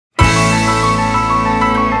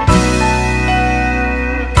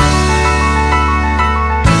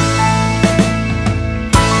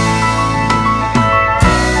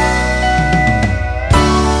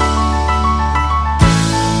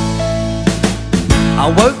I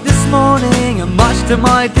woke this morning and much to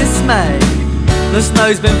my dismay, the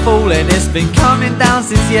snow's been falling, it's been coming down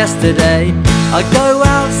since yesterday. I go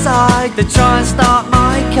outside to try and start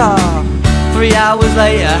my car. 3 hours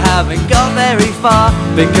later, haven't got very far,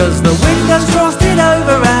 because the window's frosted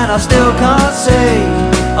over and I still can't see.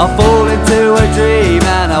 I fall into a dream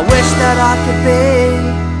and I wish that I could be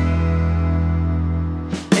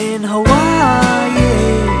in Hawaii,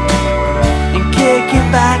 and kicking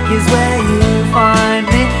back is where you find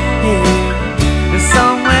me,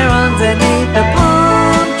 somewhere underneath the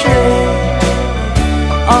palm tree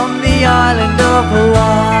on the island of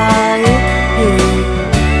Hawaii.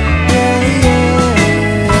 Yeah, yeah.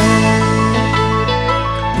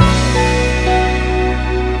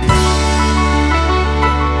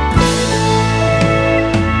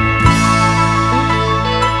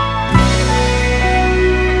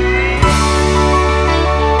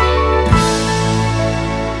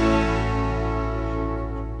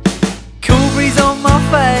 Cool breeze on my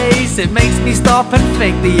face, it makes me stop and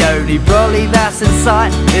think. The only brolly that's in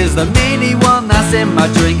sight is the mini one that's in my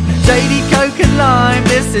drink. Shady Coke and lime,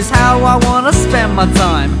 this is how I wanna spend my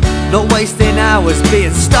time. Not wasting hours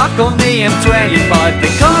being stuck on the M25. The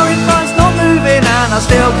car in front's not moving and I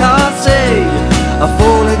still can't see. I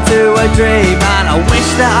fall into a dream and I wish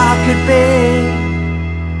that I could be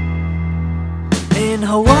in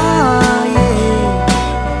Hawaii,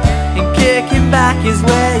 and kicking back is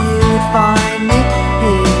where you'd find me,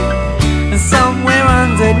 and somewhere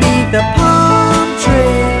underneath the palm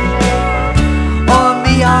tree on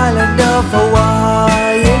the island of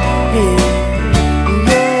Hawaii. Yeah,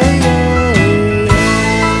 yeah.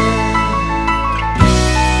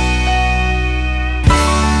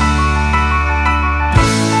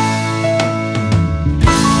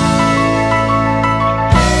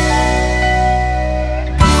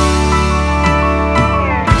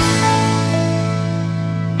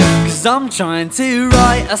 Cause I'm trying to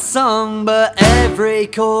write a song, but every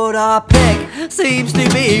chord I pick seems to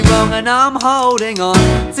be wrong, and I'm holding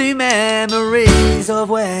on to memories of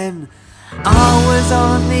when I was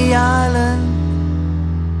on the island